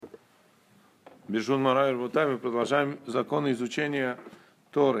Бешун Марай Рвутай, мы продолжаем законы изучения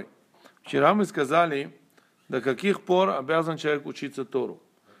Торы. Вчера мы сказали, до каких пор обязан человек учиться Тору.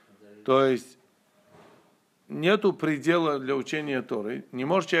 То есть нету предела для учения Торы. Не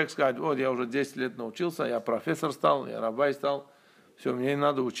может человек сказать, вот я уже 10 лет научился, я профессор стал, я рабай стал, все, мне не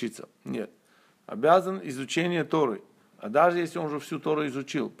надо учиться. Нет. Обязан изучение Торы. А даже если он уже всю Тору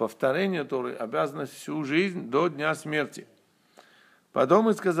изучил, повторение Торы обязано всю жизнь до дня смерти. Потом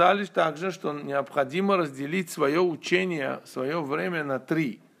мы сказали также, что необходимо разделить свое учение, свое время на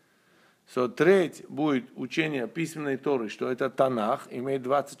 3. Треть будет учение письменной Торы, что это Танах, имеет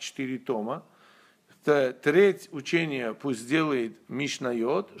 24 тома. Треть учения пусть сделает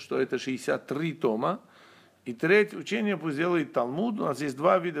Мишнайот, что это 63 тома. И треть учения пусть сделает Талмуд. У нас есть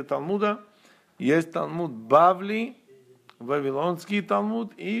 2 вида Талмуда. Есть Талмуд Бавли, Вавилонский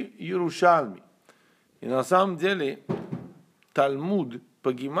Талмуд и Иерушалми. И на самом деле Талмуд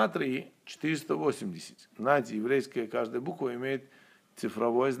по гематрии 480. Знаете, еврейская каждая буква имеет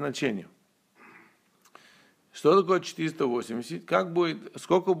цифровое значение. Что такое 480?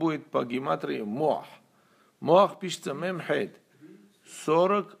 Сколько будет по гематрии Моах? Моах пишется мемхед.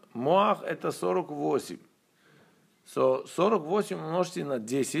 40, Моах это 48. 48 умножьте на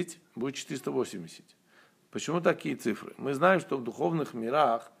 10, будет 480. Почему такие цифры? Мы знаем, что в духовных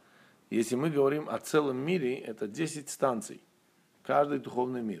мирах, если мы говорим о целом мире, это 10 станций. Каждый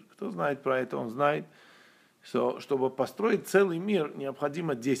духовный мир. Кто знает про это, он знает, что чтобы построить целый мир,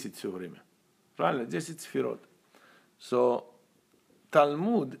 необходимо 10 все время. Правильно? 10 сферот.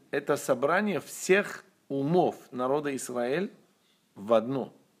 Талмуд – это собрание всех умов народа Израиль в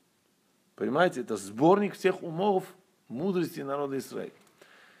одно. Понимаете? Это сборник всех умов мудрости народа Израиль.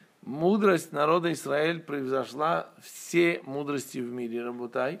 Мудрость народа Израиль превзошла все мудрости в мире,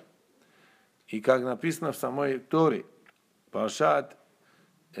 Рабутай. И как написано в самой Торе, Паршат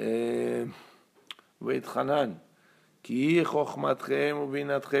Вейтханан, Ки хохматхем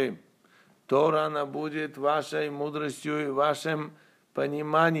убинатхем. Тора, она будет вашей мудростью и вашим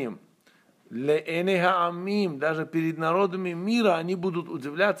пониманием. Леэнеха амим, даже перед народами мира они будут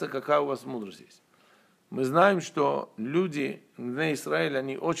удивляться, какая у вас мудрость есть. Мы знаем, что люди на Израиле,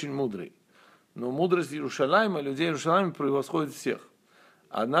 они очень мудрые. Но мудрость Иерушалайма, людей Иерушалайма превосходит всех.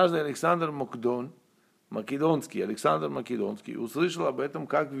 Однажды Александр Македонский услышал об этом,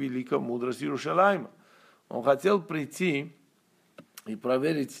 как велика мудрость Иерушалайма. Он хотел прийти и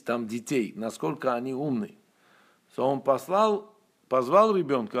проверить там детей, насколько они умны. Он позвал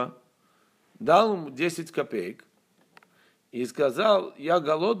ребенка, дал ему 10 копеек и сказал: я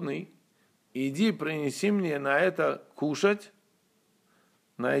голодный, иди принеси мне на это кушать,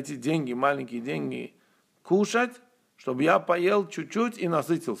 на эти деньги, маленькие деньги, кушать, чтобы я поел чуть-чуть и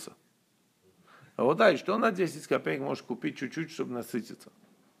насытился. А вот что на 10 копеек можешь купить чуть-чуть, чтобы насытиться?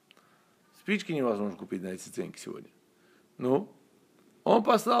 Спички невозможно купить на эти деньги сегодня. Он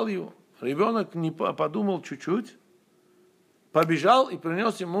послал его. Ребенок не подумал чуть-чуть, побежал и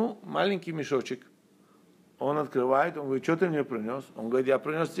принес ему маленький мешочек. Он открывает, он говорит: что ты мне принес? Он говорит: я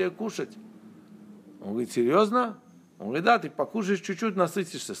принес тебе кушать. Он говорит: серьезно? Он говорит: да, ты покушаешь чуть-чуть,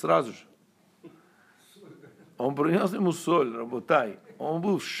 насытишься сразу же. Он принес ему соль, Рабутай. Он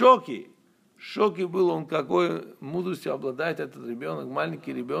был в шоке. В шоке был он, какой мудростью обладает этот ребенок,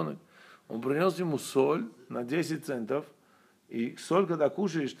 маленький ребенок. Он принес ему соль на 10 центов. И соль, когда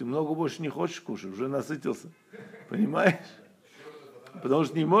кушаешь, ты много больше не хочешь кушать, уже насытился. Понимаешь? Потому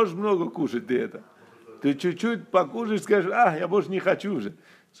что не можешь много кушать ты это. Ты чуть-чуть покушаешь, скажешь: я больше не хочу уже.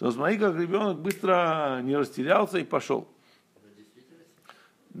 Смотри, как ребенок быстро не растерялся и пошел.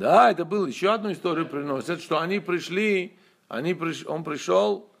 Да, это было. Еще одну историю приносят, что он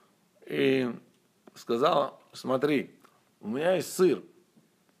пришел и сказал: смотри, у меня есть сыр.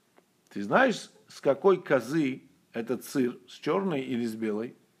 Ты знаешь, с какой козы этот сыр, с черной или с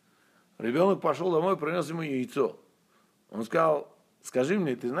белой? Ребенок пошел домой, принес ему яйцо. Он сказал: скажи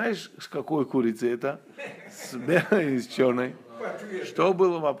мне, ты знаешь, с какой курицы это? С белой или с черной? Что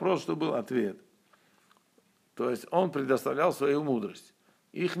был вопрос, что был ответ? То есть он предоставлял свою мудрость.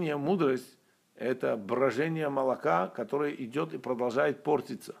 Ихняя мудрость – это брожение молока, которое идет и продолжает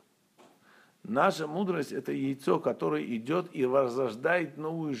портиться. Наша мудрость – это яйцо, которое идет и возрождает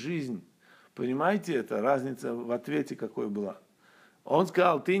новую жизнь. Понимаете, это разница в ответе какой была. Он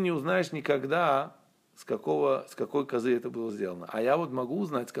сказал: ты не узнаешь никогда, с какой козы это было сделано. А я вот могу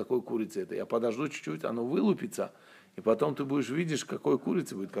узнать, с какой курицы это. Я подожду чуть-чуть, оно вылупится, и потом ты видишь, какой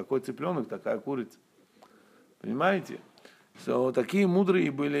курица будет, какой цыпленок, такая курица. Понимаете? Такие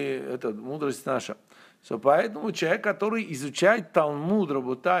мудрые были, это мудрость наша. Поэтому человек, который изучает Талмуд,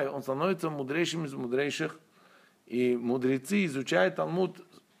 Рабутай, он становится мудрейшим из мудрейших. И мудрецы изучают Талмуд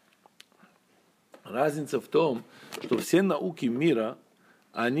Разница в том, что все науки мира,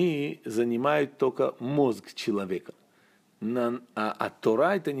 они занимают только мозг человека. А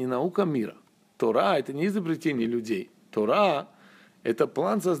Тора это не наука мира. Тора это не изобретение людей. Тора это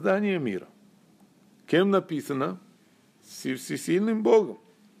план создания мира. Кем написано? Всесильным Богом.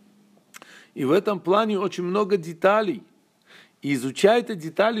 И в этом плане очень много деталей. И изучая эти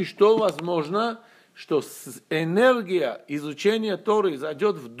детали, что возможно, что энергия изучения Торы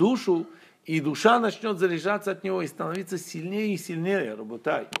зайдет в душу, и душа начнет заряжаться от него и становиться сильнее и сильнее,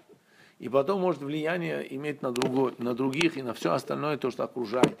 работай. И потом может влияние иметь на других и на все остальное, то, что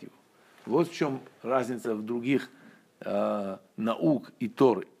окружает его. Вот в чем разница в других наук и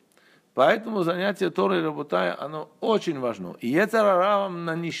Торы. Поэтому занятие Торой, работая, оно очень важно. И йецер ара вам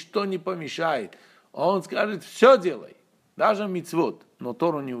на ничто не помешает. Он скажет, все делай, даже мицвот, но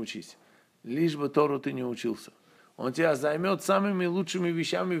Тору не учись. Лишь бы Тору ты не учился. Он тебя займет самыми лучшими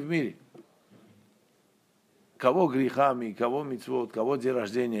вещами в мире. Кого грехами, кого мицвот, кого день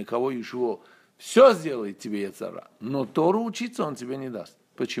рождения, кого ишуо. Все сделает тебе йецер ара. Но Тору учиться он тебе не даст.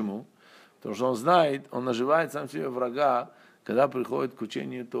 Почему? Потому что он знает, он наживает сам себе врага, когда приходит к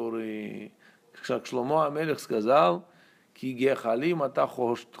учению Торы. Как Шломо Амелех сказал, «Ки гехалим ата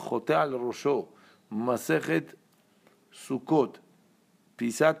хоте аль рошо». Масехет Сукот.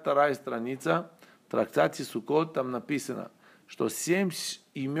 52 страница. В трактате Сукот там написано, что 7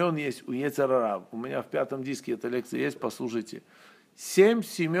 имен есть у йецер ара. У меня в 5 диске эта лекция есть, послушайте. 7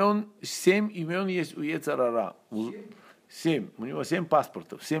 имен есть у йецер ара. 7. У него 7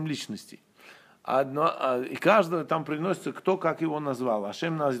 паспортов, 7 личностей. И каждый там приносится, кто как его назвал.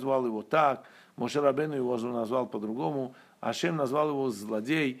 Ашем назвал его так, Моше Рабейну его назвал по-другому, Ашем назвал его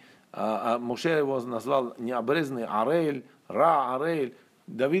злодей, а Моше его назвал необрезанный Арель, Ра Арель,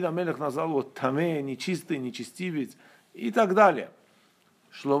 Давид Амелех назвал его Таме, нечистый, нечестивец и так далее.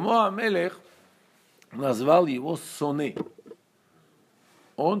 Шломо Амелех назвал его Соне.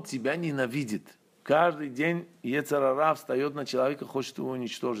 Он тебя ненавидит. Каждый день йецер ара встает на человека, хочет его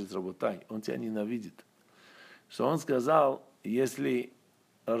уничтожить, работай. Он тебя ненавидит. Что он сказал, если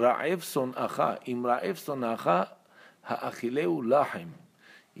раев сон аха, им раев сон аха, хаахилеу лахем.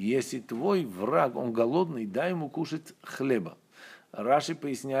 Если твой враг, он голодный, дай ему кушать хлеба. Раши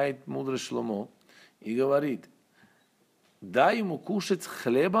поясняет мудрость Шломо и говорит, дай ему кушать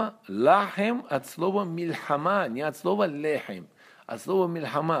хлеба, лахем от слова мильхама, не от слова лехем, от слова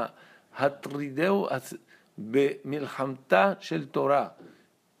мильхама. Хатридеу бемильхамта шель Тора.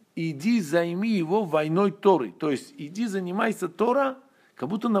 Иди займи его войной Торы. То есть иди занимайся Тора, как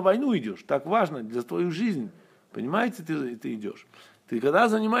будто на войну идешь. Так важно для твою жизнь. Понимаете, ты идешь. Ты когда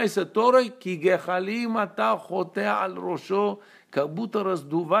занимаешься Торой, кигехалим ата хоте аль рошо, как будто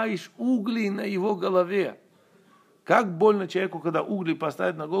раздуваешь угли на его голове. Как больно человеку, когда угли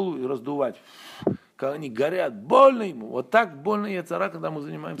поставить на голову и раздувать. Когда они горят, больно ему. Вот так больно йецер ара, когда мы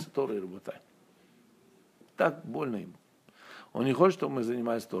занимаемся Торой, работаем. Так больно ему. Он не хочет, чтобы мы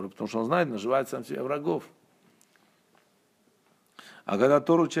занимались Торой, потому что он знает, наживает сам себе врагов. А когда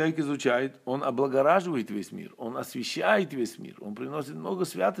Тору человек изучает, он облагораживает весь мир, он освещает весь мир, он приносит много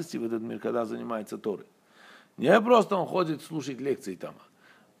святости в этот мир, когда занимается Торой. Не просто он ходит слушать лекции там.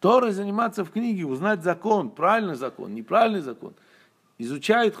 Торой заниматься в книге, узнать закон, правильный закон, неправильный закон.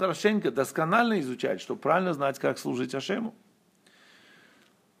 Изучает хорошенько, досконально изучает, чтобы правильно знать, как служить Ашему.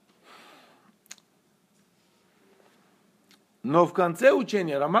 Но в конце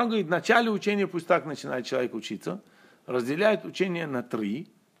учения, Раман говорит, в начале учения пусть так начинает человек учиться, разделяет учение на 3,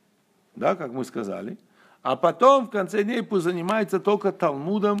 да, как мы сказали, а потом в конце дней пусть занимается только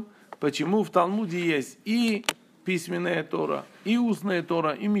Талмудом. Почему в Талмуде есть и письменная Тора, и устная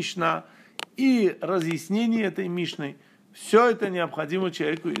Тора, и Мишна, и разъяснение этой Мишны. Все это необходимо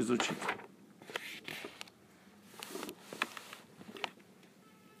человеку изучить.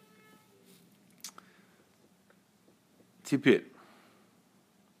 Теперь,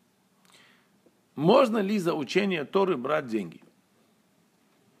 можно ли за учение Торы брать деньги?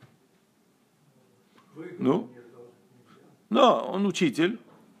 Но он учитель,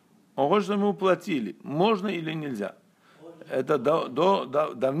 он хочет, чтобы ему платили. Можно или нельзя? Это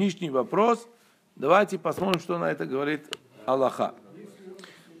давнишний вопрос. Давайте посмотрим, что на это говорит Аллаха.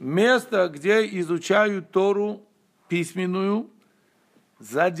 Место, где изучают Тору письменную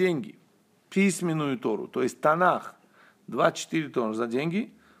за деньги. Письменную Тору, то есть Танах, 24 тонн за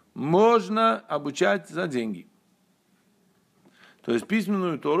деньги, можно обучать за деньги. То есть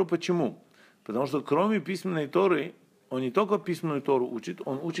письменную Тору, почему? Потому что кроме письменной Торы, он не только письменную Тору учит,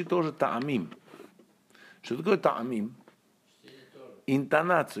 он учит тоже таамим. Что такое таамим?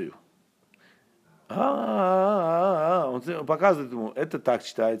 Интонацию. Он показывает ему, это так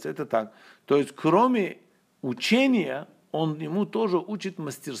читается, это так. То есть, кроме учения, он ему тоже учит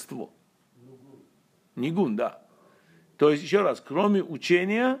мастерство. Нигун, да. То есть, еще раз, кроме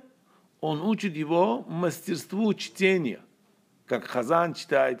учения, он учит его мастерству чтения. Как Хазан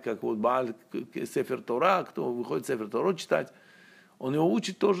читает, как вот Бааль, Сефер Тора, кто выходит Сефер Тору читать, он его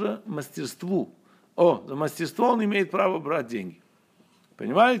учит тоже мастерству. За мастерство он имеет право брать деньги.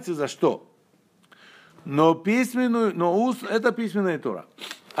 Понимаете, за что? Но это письменная Тора.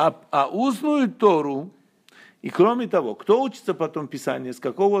 А устную Тору, и кроме того, кто учится потом Писанию? С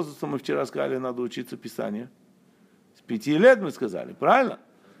какого возраста мы вчера сказали, надо учиться Писанию? С 5 лет мы сказали, правильно?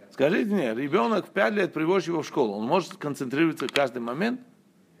 Скажите мне, ребенок в 5 лет приводишь его в школу, он может концентрироваться в каждый момент?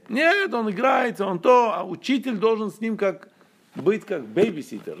 Нет, он играется, а учитель должен с ним быть как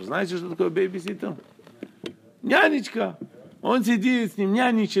бейбиситер. Знаете, что такое бейбиситер? Нянечка. Он сидит с ним,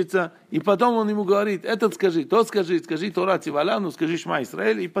 нянечится, и потом он ему говорит, этот скажи, тот скажи Тора Тиваляну, скажи Шма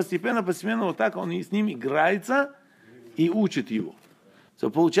Исраэль, и постепенно вот так он с ним играется и учит его.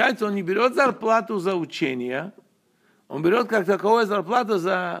 Получается, он не берет зарплату за учение, он берет как таковую зарплату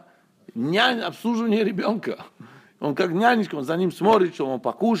за обслуживание ребенка. Он как нянечка, он за ним смотрит, что он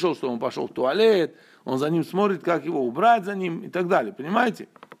покушал, что он пошел в туалет, он за ним смотрит, как его убрать за ним и так далее. Понимаете?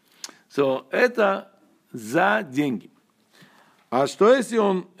 Это за деньги. А что если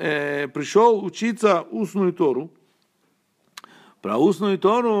он пришел учиться устную Тору? Про устную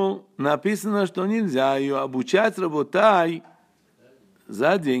Тору написано, что нельзя ее обучать, работай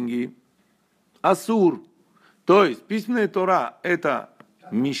за деньги. Асур. То есть письменная Тора это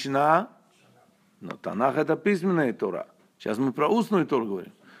Мишна, но Танах это письменная Тора. Сейчас мы про устную Тору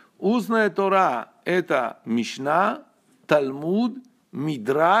говорим. Устная Тора это Мишна, Талмуд,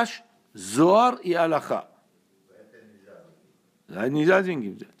 Мидраш, Зоар и Алаха. Нельзя деньги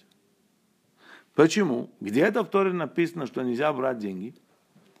взять. Почему? Где-то в Торе написано, что нельзя брать деньги.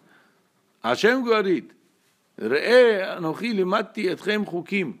 Ашем говорит,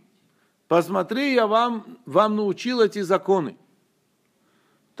 посмотри, я вам научил эти законы.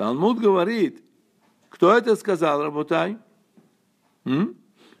 Талмуд говорит, кто это сказал, работай?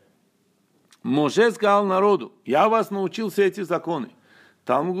 Моше сказал народу, я вас научил все эти законы.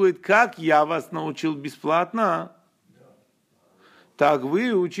 Талмуд говорит, как я вас научил бесплатно? Так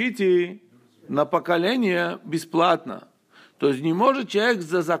вы учите на поколение бесплатно. То есть не может человек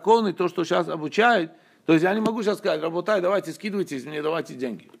за законы, то, что сейчас обучает, то есть я не могу сейчас сказать, работай, давайте скидывайтесь, мне давайте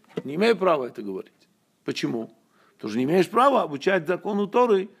деньги. Не имею права это говорить. Почему? Потому что не имеешь права обучать закону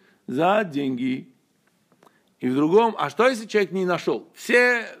Торы за деньги. И в другом, а что если человек не нашел?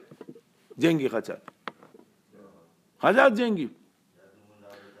 Все деньги хотят. Хотят деньги.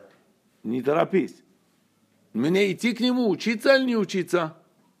 Не торопись. Мне идти к нему, учиться или не учиться?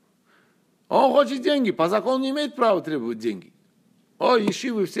 Он хочет деньги, по закону не имеет права требовать деньги.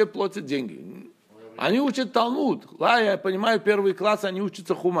 Ешивы все платят деньги. Они учат Талмуд. Я понимаю, первый класс они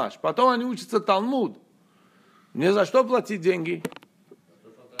учатся хумаш. Потом они учатся Талмуд. Мне за что платить деньги?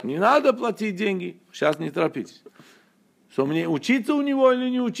 Не надо платить деньги. Сейчас не торопитесь. Что мне учиться у него или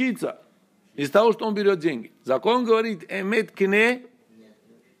не учиться? Из того, что он берет деньги. Закон говорит, эмет кне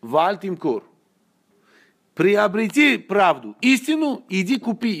вальтимкор. Приобрети правду, истину, иди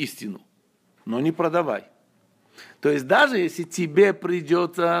купи истину, но не продавай. То есть даже если тебе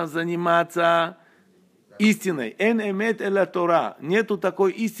придется заниматься истиной, эмет эла Тора, нету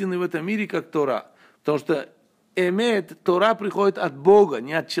такой истины в этом мире, как Тора. Потому что эмет, Тора приходит от Бога,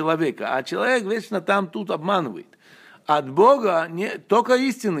 не от человека. А человек вечно там тут обманывает. От Бога только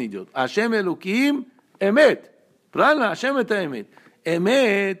истина идет. Ашем элуким эмет. Правильно? Ашем это эмет.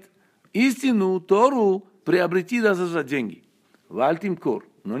 Эмет, истину, Тору, приобрети даже за деньги. Вальтимкор,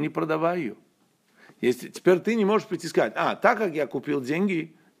 но не продавай ее. Если теперь ты не можешь прийти и сказать, так как я купил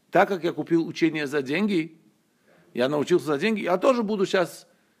деньги, так как я купил учение за деньги, я научился за деньги, я тоже буду сейчас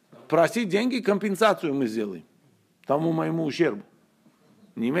просить деньги, компенсацию мы сделаем тому моему ущербу.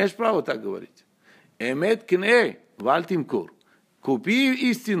 Не имеешь права так говорить. Эмет кне вальтимкор. Купи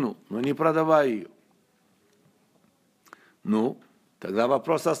истину, но не продавай ее. Тогда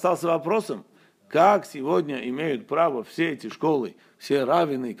вопрос остался вопросом. Как сегодня имеют право все эти школы, все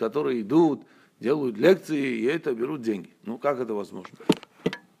раввины, которые идут, делают лекции и это берут деньги? Как это возможно?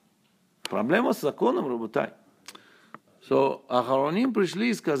 Проблема с законом, работай. Ахароним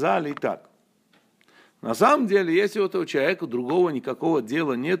пришли и сказали так. На самом деле, если у этого человека другого никакого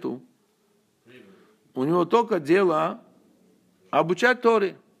дела нету, у него только дело обучать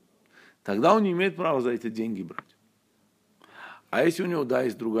Торе, тогда он не имеет права за эти деньги брать. А если у него,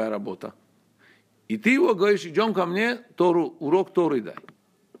 есть другая работа, и ты его говоришь, идем ко мне, урок Торы дай.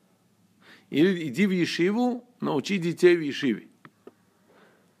 или иди в ешиву, научи детей в ешиве.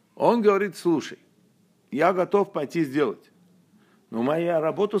 Он говорит, слушай, я готов пойти сделать, но я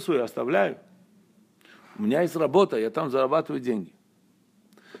работу свою оставляю. У меня есть работа, я там зарабатываю деньги.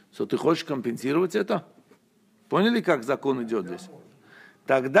 Что ты хочешь компенсировать это? Поняли, как закон идет здесь?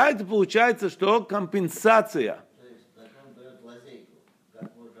 Тогда это получается, что компенсация. То есть закон дает лазейку,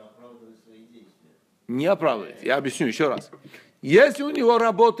 как можно оправдывать свои действия. Не оправдывает. Я объясню еще раз. Если у него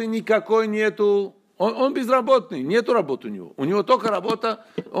работы никакой нету, он безработный, нету работы у него только работа,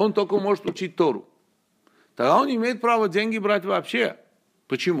 он только может учить Тору. Тогда он не имеет права деньги брать вообще.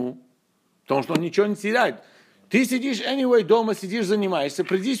 Почему? Потому что он ничего не теряет. Ты сидишь anyway дома, сидишь, занимаешься,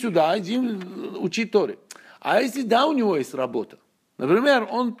 приди сюда, иди учить Торе. А если да, у него есть работа, например,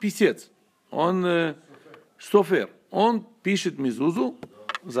 он писец, он софер, он пишет мизузу,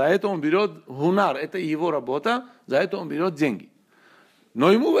 за это он берет гунар, это его работа, за это он берет деньги.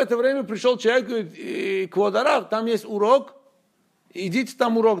 Но ему в это время пришел человек и говорит, квадрат, там есть урок, идите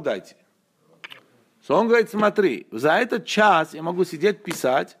там урок дайте. Он говорит, смотри, за этот час я могу сидеть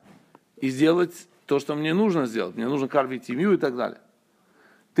писать и сделать то, что мне нужно сделать. Мне нужно кормить семью и так далее.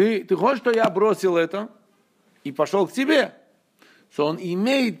 Ты хочешь, что я бросил это и пошел к тебе? Он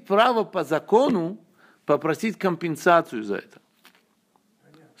имеет право по закону попросить компенсацию за это.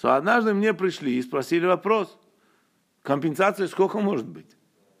 Однажды мне пришли и спросили вопрос, компенсация сколько может быть?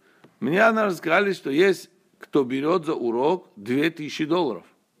 Мне однажды сказали, что есть кто берет за урок $2000.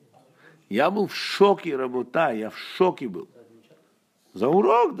 Я был в шоке, работа, я в шоке был. За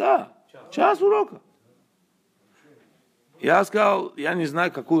урок, да. Час урока. Я сказал, я не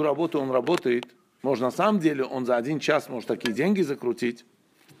знаю, какую работу он работает. Может, на самом деле он за 1 час может такие деньги закрутить.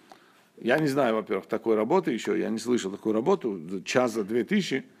 Я не знаю, во-первых, такой работы еще. Я не слышал такую работу. Час за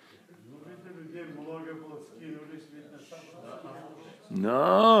 2000.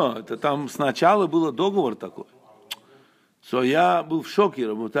 Но это там сначала был договор такой. Я был в шоке,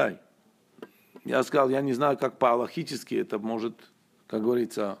 работай. Я сказал, я не знаю, как по-аллахически это может, как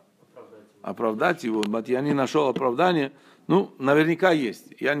говорится, оправдать его. Я не нашел оправдания. Наверняка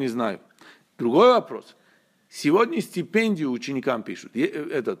есть, я не знаю. Другой вопрос. Сегодня стипендию ученикам пишут.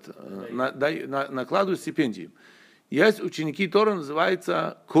 Накладывают стипендию. Есть ученики Торы,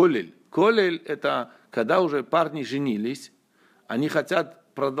 называется колель. Колель – это когда уже парни женились, они хотят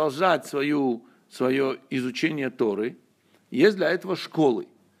продолжать свое изучение Торы. Есть для этого школы.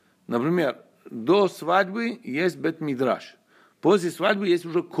 Например, до свадьбы есть бет-мидраш. После свадьбы есть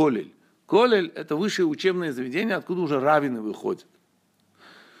уже колель. Колель – это высшее учебное заведение, откуда уже раввины выходят.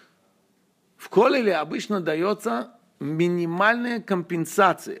 В колеле обычно дается минимальная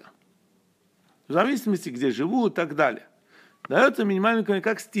компенсация. В зависимости, где живут и так далее. Дается минимальная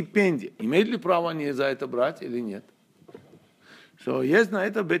компенсация, как стипендия. Имеют ли право они за это брать или нет? Есть на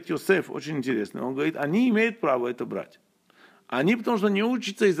это Бет Йосеф, очень интересно. Он говорит, они имеют право это брать. Они, потому что не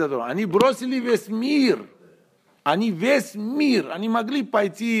учатся из-за этого, они бросили весь мир. Они могли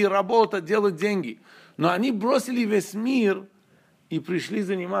пойти работать, делать деньги. Но они бросили весь мир и пришли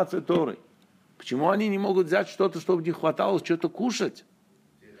заниматься Торой. Почему они не могут взять что-то, чтобы не хватало что-то кушать?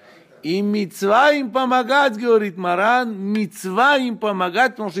 И мицва им помогать, говорит Маран, мицва им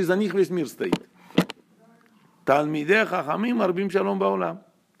помогать, потому что из-за них весь мир стоит. Талмидей хахамим арбим шалом баулам.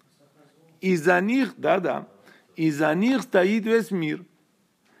 Из-за них, из-за них стоит весь мир.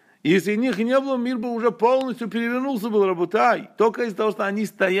 Если них не было, мир бы уже полностью перевернулся, был работай. Только из-за того, что они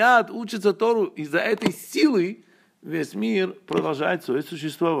стоят, учатся Тору, из-за этой силы весь мир продолжает свое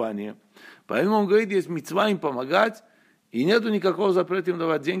существование. Поэтому он говорит, есть мицва им помогать, и нету никакого запрета им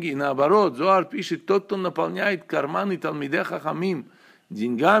давать деньги. И наоборот, Зоар пишет, тот, кто наполняет карманы Талмидей хахамим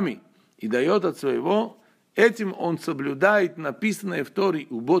деньгами и дает от своего, этим он соблюдает написанное в Торе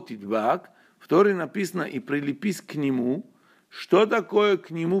 «Убот идбак», в Торе написано «и прилепись к нему». Что такое к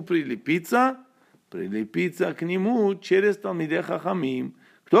нему прилепиться? Прилепиться к нему через Талмидей хахамим.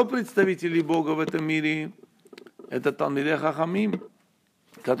 Кто представители Бога в этом мире? Это Талмидей хахамим,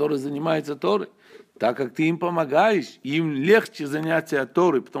 который занимается Торой. Так как ты им помогаешь, им легче занятия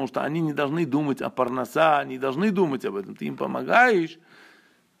Торой, потому что они не должны думать о парноса, не должны думать об этом. Ты им помогаешь,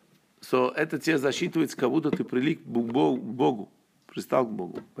 это тебе засчитывается, как будто ты прилип к Богу, пристал к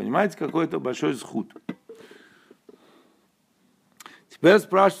Богу. Понимаете, какой это большой схуд. Теперь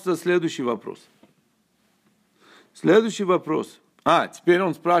спрашивается следующий вопрос. Теперь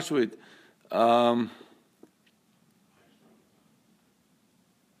он спрашивает,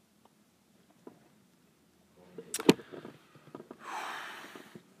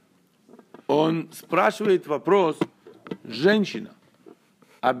 вопрос, женщина.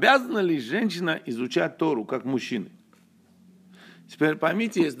 Обязана ли женщина изучать Тору, как мужчины? Теперь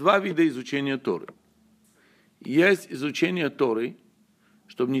поймите, есть два вида изучения Торы. Есть изучение Торы,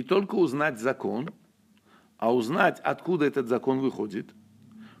 чтобы не только узнать закон, а узнать, откуда этот закон выходит,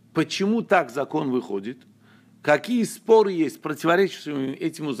 почему так закон выходит, какие споры есть, противоречащие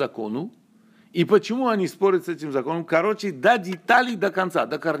этому закону, и почему они спорят с этим законом. Короче, до деталей, до конца,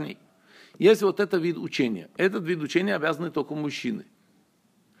 до корней. Есть вот этот вид учения. Этот вид учения обязаны только мужчины.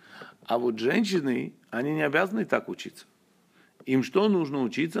 А вот женщины, они не обязаны так учиться. Им что нужно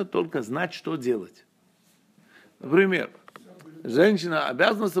учиться? Только знать, что делать. Например, женщина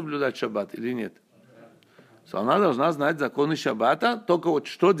обязана соблюдать шаббат или нет? Она должна знать законы шаббата, только вот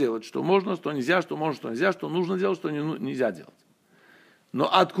что делать, что можно, что нельзя, что можно, что нельзя, что нужно делать, что нельзя делать. Но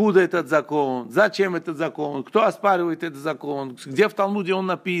откуда этот закон? Зачем этот закон? Кто оспаривает этот закон? Где в Талмуде он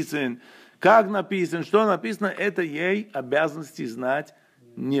написан? Как написан? Что написано? Это ей обязанности знать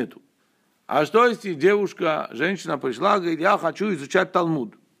нету. А что если девушка, женщина пришла, говорит, я хочу изучать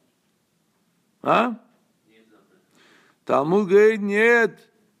Талмуд? А? Талмуд говорит, нет,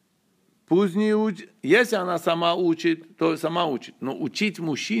 пусть не учит. Если она сама учит, то сама учит. Но учить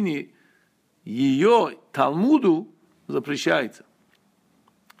мужчине ее Талмуду запрещается.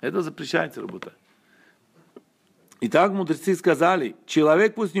 Это запрещается, работать. Итак, мудрецы сказали,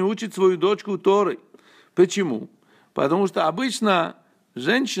 человек пусть не учит свою дочку Торы. Почему? Потому что обычно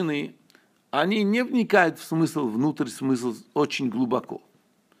женщины, они не вникают в смысл, внутрь смысл очень глубоко.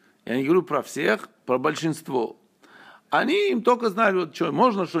 Я не говорю про всех, про большинство. Они им только знают, вот, что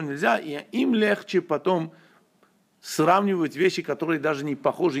можно, что нельзя, и им легче потом сравнивать вещи, которые даже не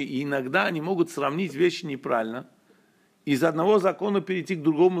похожи, и иногда они могут сравнить вещи неправильно, из одного закона перейти к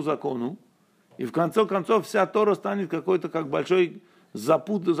другому закону, и в конце концов вся Тора станет какой-то как большой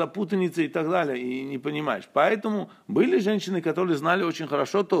запутанницей и так далее, и не понимаешь. Поэтому были женщины, которые знали очень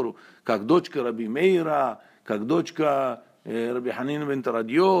хорошо Тору, как дочка Раби Мейра, как дочка Раби Ханина бен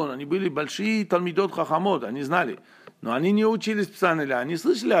Тарадьон, они были большие талмидот хахамот, они знали. Но они не учились Писанию, они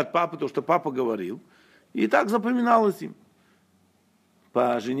слышали от папы то, что папа говорил, и так запоминалось им.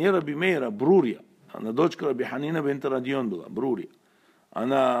 По жене Раби Мейра, Брурья, она дочка Раби Ханина бен Тарадьон была, Брурья.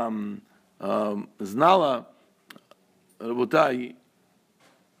 Она знала, работай,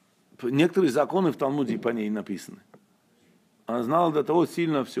 некоторые законы в Талмуде по ней написаны. Она знала до того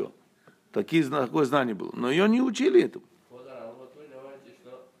сильно все. Такое знание было. Но ее не учили этому. Вот вы говорите,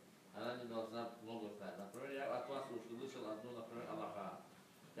 что она не должна много знать. Например, я от вас услышал одну, например, Аллаха.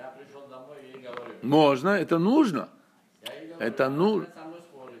 Я пришел домой и ей говорю. Можно, это нужно. Это нужно.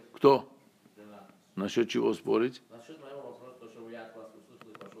 Кто? Жена. Насчет чего спорить? Насчет моего вопроса, то, что я от вас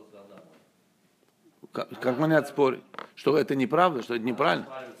услышал и пошел сразу домой. Как мне спорить? Что это неправда, что это неправильно?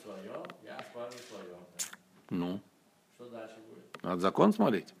 Она оспаривает свое, я оспариваю свое. Ну. Что дальше будет? Надо закон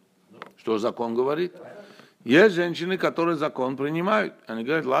смотреть. Что закон говорит? Есть женщины, которые закон принимают. Они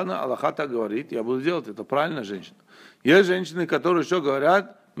говорят, ладно, Аллаха так говорит, я буду делать, это правильно, женщина. Есть женщины, которые что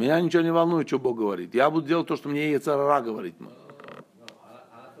говорят, меня ничего не волнует, что Бог говорит. Я буду делать то, что мне Ецарара говорит. Она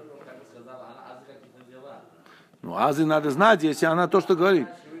только, как бы сказала, она азы какие-то дела. Ну, азы надо знать, если она то, что говорит.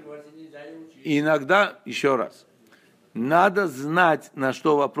 Вы говорите, нельзя ей учить. Иногда, еще раз, надо знать, на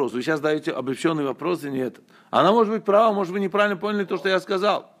что вопрос. Вы сейчас даете обобщенный вопрос, и не этот. Она может быть права, может быть, неправильно поняли то, что я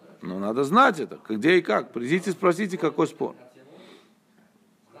сказал. Но надо знать это, где и как. Придите, спросите, какой спор.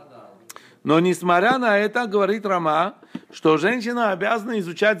 Но несмотря на это, говорит Рама, что женщина обязана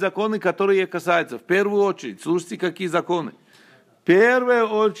изучать законы, которые ей касаются. В первую очередь, слушайте, какие законы. В первую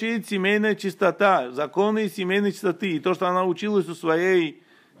очередь, семейная чистота, законы семейной чистоты. И то, что она училась у своей,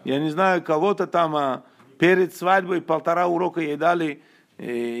 я не знаю, кого-то там, перед свадьбой 1,5 урока ей дали,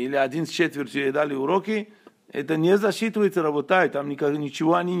 или 1/4 ей дали уроки, это не засчитывается, работает, там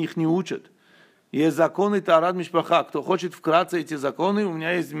ничего они них не учат. Есть законы Тарат Мишпаха. Кто хочет вкратце эти законы, у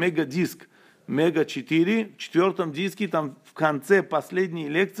меня есть мега-диск, мега-4, в 4 диске, там в конце последней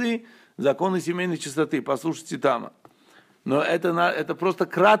лекции, законы семейной чистоты, послушайте там. Но это просто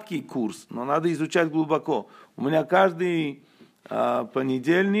краткий курс, но надо изучать глубоко. У меня каждый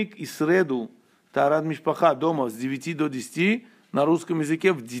понедельник и среду Тарат Мишпаха дома с 9 до 10 на русском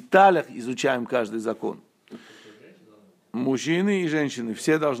языке в деталях изучаем каждый закон. Мужчины и женщины,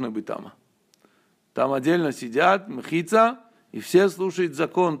 все должны быть там. Там отдельно сидят, мхица, и все слушают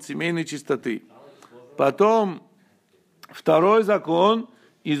закон семейной чистоты. Потом второй закон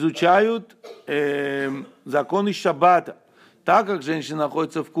изучают законы шаббата. Так как женщина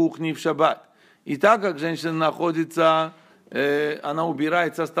находится в кухне в шаббат, и так как женщина находится, она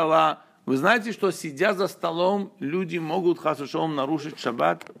убирает со стола. Вы знаете, что сидя за столом, люди могут хасушом нарушить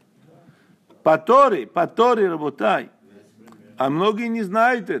шаббат? По Торе, работай. А многие не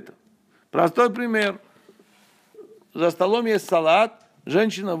знают это. Простой пример. за столом есть салат,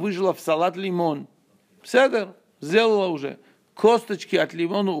 женщина выжила в салат лимон. Седер, сделала уже. Косточки от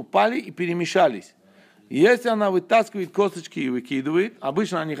лимона упали и перемешались. Если она вытаскивает косточки и выкидывает,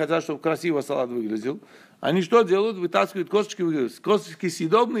 обычно они хотят, чтобы красиво салат выглядел, они что делают? Вытаскивают косточки и выкидывают. Косточки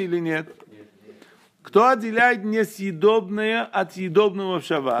съедобные или нет? Кто отделяет несъедобное от съедобного в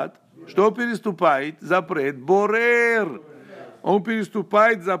шаббат? Что переступает? Запрет борер. Он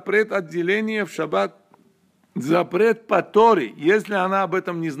переступает запрет отделения в шаббат. Запрет по Торе. Если она об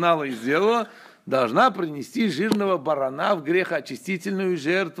этом не знала и сделала, должна принести жирного барана в грехоочистительную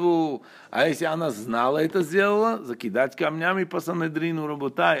жертву. А если она знала это сделала, закидать камнями по Санедрину,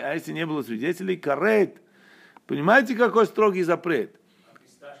 работай. А если не было свидетелей, карет. Понимаете, какой строгий запрет?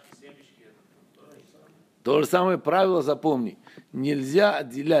 То же самое правило запомни. Нельзя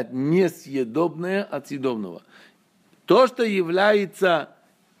отделять несъедобное от съедобного. То, что является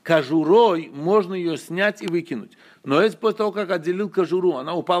кожурой, можно ее снять и выкинуть. Но если после того, как отделил кожуру,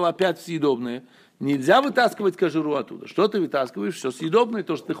 она упала опять в съедобное, нельзя вытаскивать кожуру оттуда. Что ты вытаскиваешь? Все съедобное,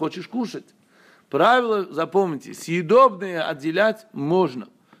 то, что ты хочешь кушать. Правило запомните. Съедобное отделять можно.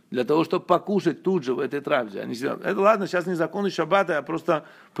 Для того, чтобы покушать тут же в этой трапезе. Это ладно, сейчас не законы шаббата, я просто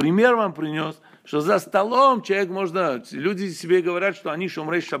пример вам принес, что за столом человек можно, люди себе говорят, что они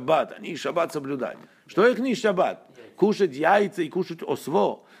шумрей шаббат, они шаббат соблюдают. Что их не шаббат? Кушать яйца и кушать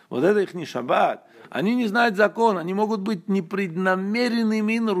осво. Вот это их не шаббат. Они не знают закон, они могут быть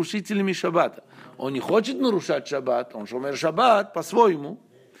непреднамеренными нарушителями шаббата. Он не хочет нарушать шаббат, он шумер шаббат по-своему,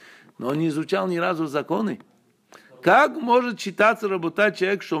 но он не изучал ни разу законы. Как может считаться работать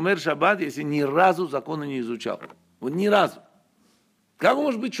человек шомер шаббат, если ни разу закона не изучал? Вот ни разу. Как он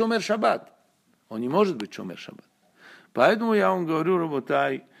может быть шомер шаббат? Он не может быть шомер шаббат. Поэтому я вам говорю,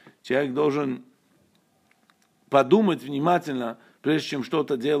 работай, человек должен подумать внимательно, прежде чем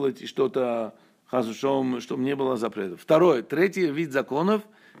что-то делать и что-то, чтобы не было запретов. Второе, третий вид законов,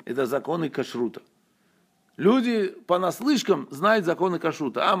 это законы кашрута. Люди понаслышкам знают законы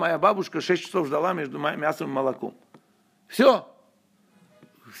кашрута. Моя бабушка 6 часов ждала между мясом и молоком. Все.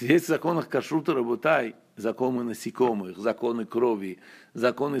 Есть в законах кашрута, работай, законы насекомых, законы крови,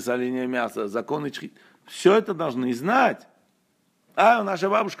 законы соления мяса, законы чхит. Все это должны знать. Наша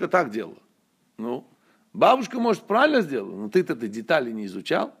бабушка так делала. Бабушка, может, правильно сделала, но ты детали не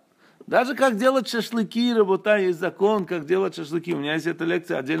изучал. Даже как делать шашлыки, работай, есть закон, как делать шашлыки. У меня есть эта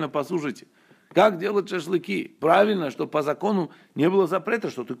лекция, отдельно послушайте. Как делать шашлыки? Правильно, чтобы по закону не было запрета,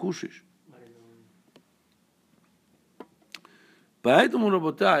 что ты кушаешь. Поэтому,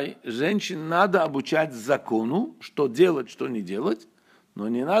 работай, женщин надо обучать закону, что делать, что не делать, но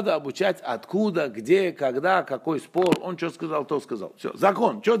не надо обучать откуда, где, когда, какой спор, он что сказал, то сказал. Все,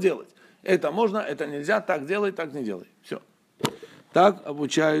 закон, что делать? Это можно, это нельзя, так делай, так не делай. Все. Так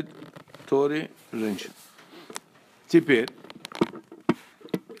обучают Торе женщин. Теперь,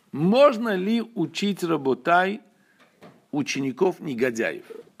 можно ли учить, работай, учеников негодяев?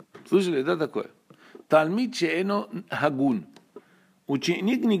 Слышали, да, такое? Талмид шеэно хагун.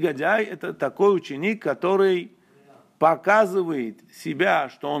 Ученик-негодяй – это такой ученик, который показывает себя,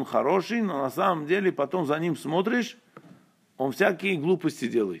 что он хороший, но на самом деле потом за ним смотришь, он всякие глупости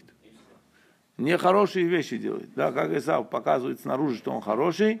делает. Нехорошие вещи делает. Да, как Исав показывает снаружи, что он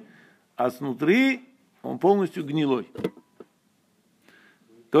хороший, а снутри он полностью гнилой.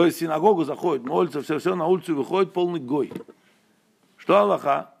 То есть в синагогу заходит, молится, все на улицу выходит полный гой. Что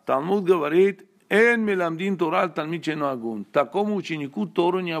Аллаха? Талмуд говорит, «Эн меламдин Тора талмид шейно агун». Такому ученику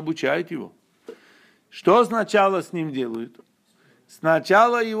Тору не обучает его. Что сначала с ним делают?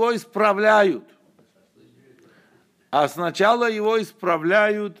 Сначала его исправляют. А сначала его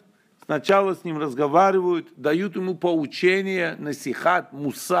исправляют, сначала с ним разговаривают, дают ему поучение, насихат,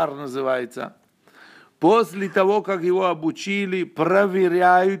 мусар называется. После того, как его обучили,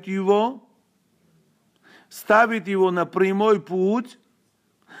 проверяют его, ставят его на прямой путь,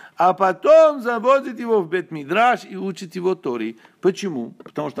 а потом заводят его в Бет-Мидраш и учат его Торе. Почему?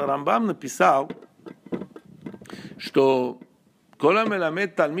 Потому что Рамбам написал, что «Кола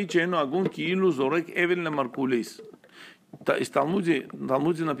меламед талмид шейно агун киилу зорек эвель ламаркулис». В Талмуде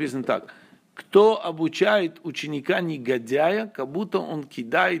написано так. Кто обучает ученика негодяя, как будто он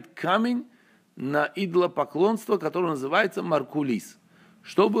кидает камень на идолопоклонство, которое называется маркулис.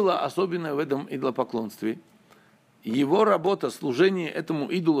 Что было особенное в этом идолопоклонстве? Его работа, служение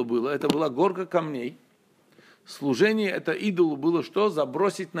этому идолу было, это была горка камней. Служение это идолу было что?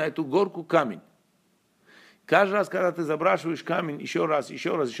 Забросить на эту горку камень. Каждый раз, когда ты забрасываешь камень еще раз,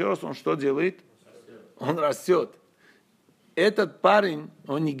 он что делает? Он растет. Этот парень,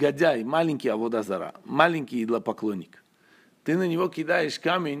 он негодяй, маленький аводазара, маленький идолопоклонник. Ты на него кидаешь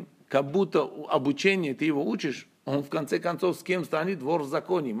камень, как будто обучение ты его учишь, Он в конце концов с кем станет? Вор в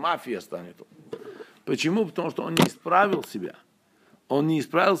законе, мафия станет он. Почему? Потому что он не исправил себя. Он не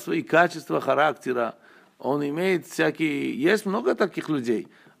исправил свои качества характера. Он имеет всякие... Есть много таких людей.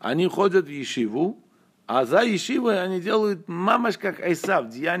 Они ходят в ешиву, а за ешивой они делают мамаш как Эйсав,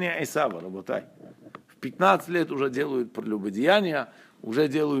 деяния Эйсава, работай. В 15 лет уже делают прелюбодеяния, уже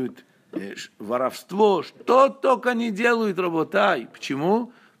делают воровство, что только не делают, работай.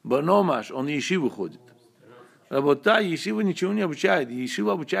 Почему? Баномаш, он ешиву ходит. Работай, ешива ничего не обучает.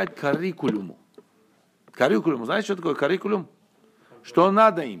 Ешива обучает каррикулуму. Каррикулум, знаете, что такое каррикулум? Что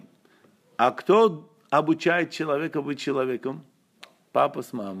надо им? А кто обучает человека быть человеком? Папа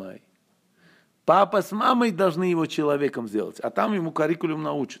с мамой. Папа с мамой должны его человеком сделать, а там ему каррикулум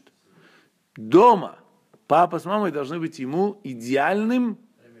научат. Дома папа с мамой должны быть ему идеальным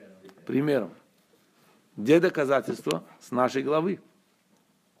примером. Где доказательство? С нашей главы.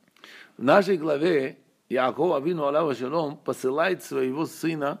 В нашей главе Яаков Авину алейхи шалом посылает своего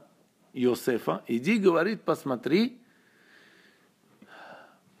сына Йосефа, иди, говорит, посмотри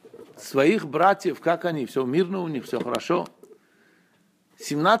своих братьев, как они, все мирно у них, все хорошо.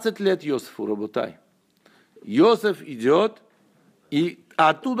 17 лет Йосефу, работай. Йосеф идет и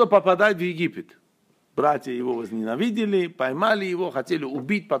оттуда попадает в Египет. Братья его возненавидели, поймали его, хотели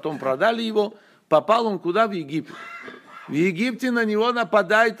убить, потом продали его. Попал он куда? В Египет. В Египте на него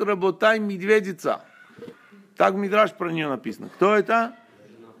нападает, работай, медведица. Так в Мидраш про нее написано. Кто это?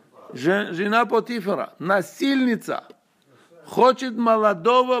 Жена Потифара, насильница. Хочет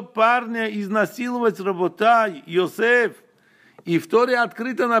молодого парня изнасиловать, работай, Йосеф. И в Торе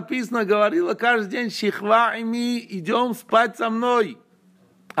открыто написано, говорила каждый день, шихва ими, идем спать со мной.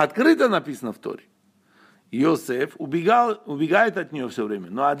 Открыто написано в Торе. Йосеф убегает от нее все время,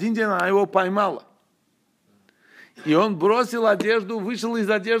 но один день она его поймала. И он бросил одежду, вышел из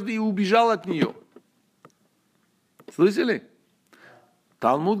одежды и убежал от нее. Слышали?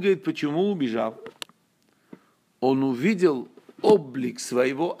 Талмуд говорит, почему убежал? Он увидел облик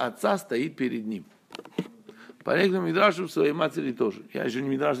своего отца стоит перед ним. По некоторым мидрашам своей матери тоже. Я еще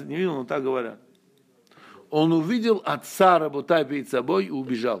мидраш не видел, но так говорят. Он увидел отца, работая перед собой, и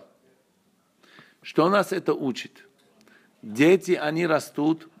убежал. Что нас это учит? Дети, они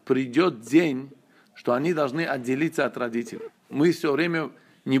растут, придет день, что они должны отделиться от родителей. Мы все время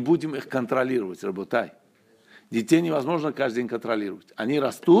не будем их контролировать, работай. Детей невозможно каждый день контролировать. Они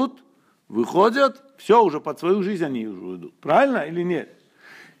растут, выходят, все, уже под свою жизнь они уже идут. Правильно или нет?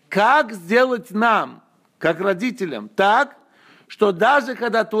 Как сделать нам, как родителям, так, что даже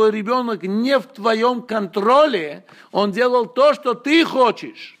когда твой ребенок не в твоем контроле, он делал то, что ты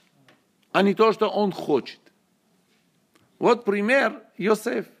хочешь, а не то, что он хочет. Вот пример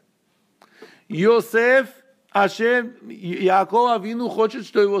Йосеф. Йосеф, Яаков Авину хочет,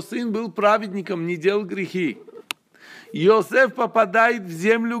 что его сын был праведником, не делал грехи. Йосеф попадает в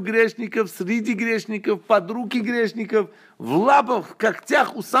землю грешников, среди грешников, под руки грешников, в лапах, в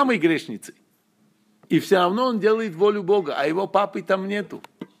когтях у самой грешницы. И все равно он делает волю Бога, а его папы там нету.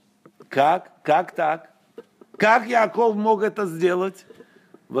 Как? Как так? Как Яаков мог это сделать?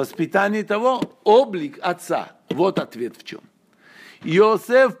 Воспитание того, облик отца. Вот ответ в чем.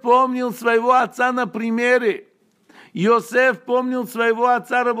 Йосеф помнил своего отца на примере. Йосеф помнил своего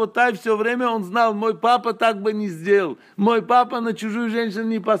отца, работая все время, он знал, мой папа так бы не сделал. Мой папа на чужую женщину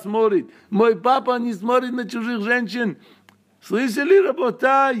не посмотрит. Мой папа не смотрит на чужих женщин. Слышали,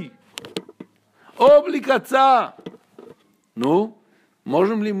 работай? Облик отца. Ну,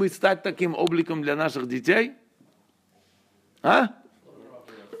 можем ли мы стать таким обликом для наших детей? А?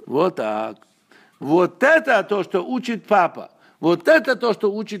 Вот так. Вот это то, что учит папа. Вот это то,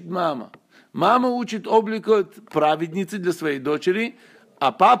 что учит мама. Мама учит облик праведницы для своей дочери,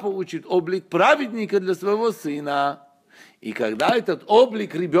 а папа учит облик праведника для своего сына. И когда этот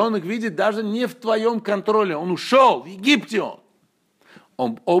облик ребенок видит даже не в твоем контроле, он ушел, в Египте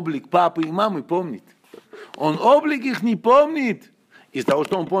он облик папы и мамы помнит. Он облик их не помнит. Из-за того,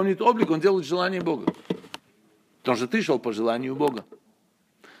 что он помнит облик, он делает желание Бога. Потому что ты шел по желанию Бога.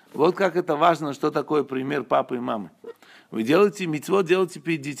 Вот как это важно, что такое пример папы и мамы. Вы делаете мицвот, делаете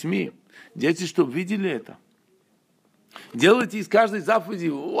перед детьми. Дети, чтобы видели это. Делайте из каждой заповеди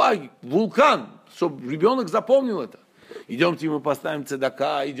вулкан, чтобы ребенок запомнил это. Идемте мы поставим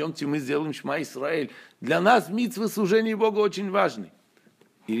цедака, идемте мы сделаем Шма Исраэль. Для нас мицвы служения Бога очень важны.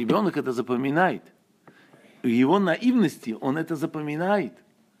 И ребенок это запоминает. В его наивности он это запоминает.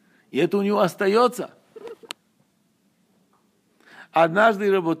 И это у него остается.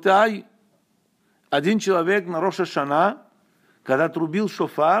 Однажды, работай, один человек на Рош ха-Шана, когда трубил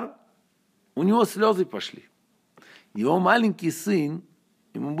шофар, у него слезы пошли. Его маленький сын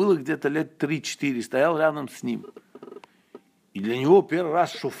ему было где-то лет 3-4, стоял рядом с ним. И для него первый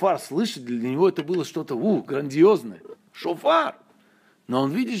раз шофар слышать, для него это было что-то грандиозное. Шофар! Но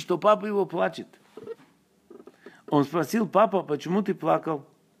он видит, что папа его плачет. Он спросил: папа, почему ты плакал?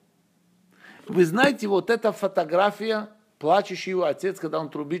 Вы знаете, вот эта фотография, плачущий его отец, когда он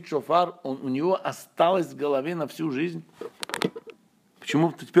трубит шофар, у него осталась в голове на всю жизнь.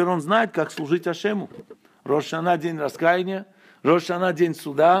 Почему? Теперь он знает, как служить Ашему. Рош ха-Шана — день раскаяния, Рош ха-Шана — день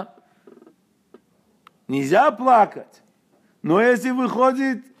суда. Нельзя плакать. Но если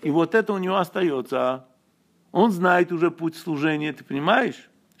выходит, и вот это у него остается, он знает уже путь служения, ты понимаешь?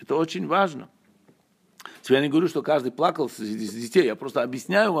 Это очень важно. Я не говорю, что каждый плакал с детей, я просто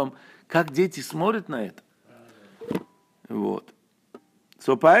объясняю вам, как дети смотрят на это. Вот.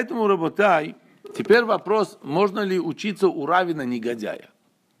 Поэтому, работай, теперь вопрос, можно ли учиться у раввина негодяя?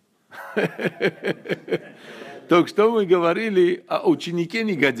 Только что мы говорили о ученике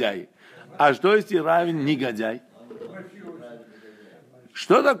негодяй. А что если раввин негодяй?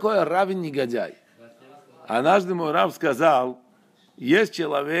 Что такое раввин негодяй? Однажды мой рав сказал, есть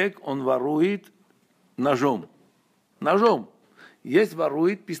человек, он ворует ножом. Есть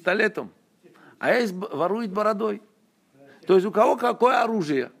ворует пистолетом, а есть ворует бородой. То есть у кого какое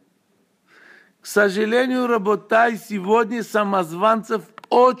оружие? К сожалению, работай, сегодня самозванцев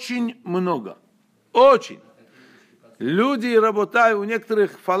очень много. Очень. Люди, работают, у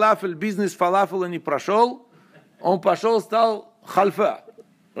некоторых бизнес фалафела не прошел, он пошел, стал хальфа,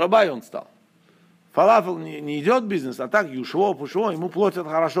 рабай он стал. Фалафел не идет бизнес, а так юшво, ему платят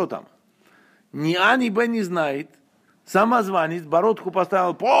хорошо там. Ни А, ни Б не знает. Самозванец, бородку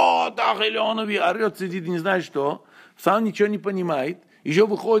поставил, орет, сидит, не знает что. Сам ничего не понимает. Еще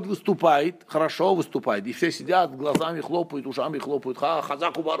выходит, выступает, хорошо выступает. И все сидят, глазами хлопают, ушами хлопают.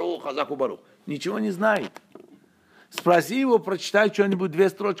 Хазаку бару. Ничего не знает. Спроси его, прочитай что-нибудь, 2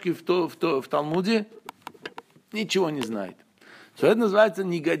 строчки в Талмуде. Ничего не знает. Это называется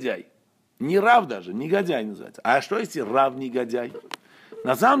негодяй. Не рав даже, негодяй называется. А что если рав негодяй?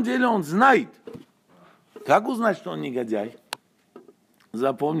 На самом деле он знает. Как узнать, что он негодяй?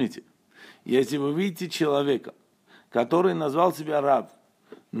 Запомните, если вы видите человека, который назвал себя рав,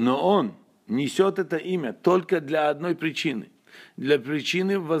 но он несет это имя только для одной причины. Для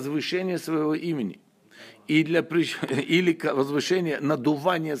причины возвышения своего имени. Или возвышения,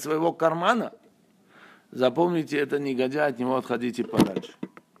 надувания своего кармана. Запомните, это негодяй, от него отходите подальше.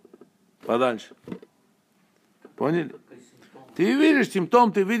 Подальше. Поняли? Ты видишь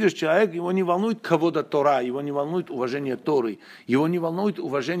симптом, ты видишь человека, его не волнует кого-то Тора, его не волнует уважение Торы, его не волнует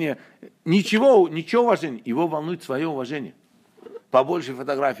уважение, ничего уважения, его волнует свое уважение. Побольше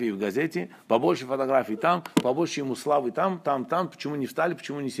фотографий в газете, побольше фотографий там, побольше ему славы там, почему не встали,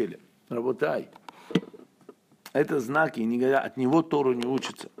 почему не сели. Работай. Это знаки, от него Тору не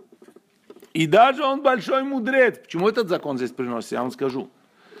учится. И даже он большой мудрец. Почему этот закон здесь приносится, я вам скажу.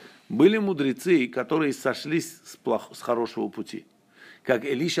 Были мудрецы, которые сошлись с хорошего пути. Как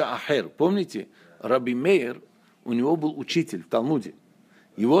Элиша Ахер. Помните, Раби Мейер, у него был учитель в Талмуде.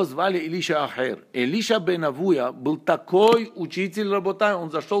 Его звали Элиша Ахер. Элиша бен Авуя был такой учитель, работай,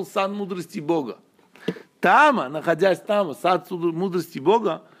 он зашел в сад мудрости Бога. Там, находясь там, в сад мудрости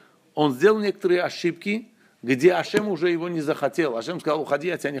Бога, он сделал некоторые ошибки, где Ашем уже его не захотел. Ашем сказал: уходи,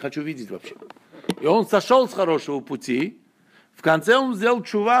 я тебя не хочу видеть вообще. И он сошел с хорошего пути. В конце он сделал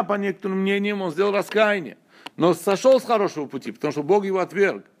чува, по некоторым мнениям, он сделал раскаяние. Но сошел с хорошего пути, потому что Бог его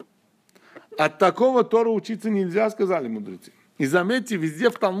отверг. От такого Тору учиться нельзя, сказали мудрецы. И заметьте, везде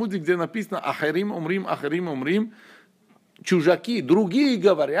в Талмуде, где написано ахарим умрим, чужаки, другие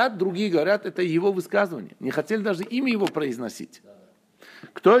говорят, это его высказывание. Не хотели даже имя его произносить.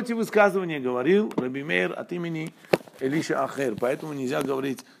 Кто эти высказывания говорил? Раби Мейер от имени Элиша Ахер. Поэтому нельзя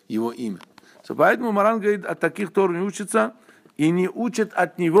говорить его имя. Поэтому Маран говорит, от таких Тор не учится и не учат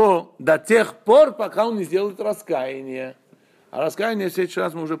от него до тех пор, пока он не сделает раскаяние. А раскаяние, в следующий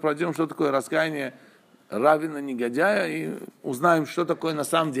раз мы уже пройдем, что такое раскаяние раввина негодяя, и узнаем, что такое на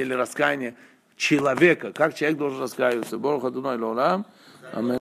самом деле раскаяние человека, как человек должен раскаиваться. Барух Адонай леолам. Аминь.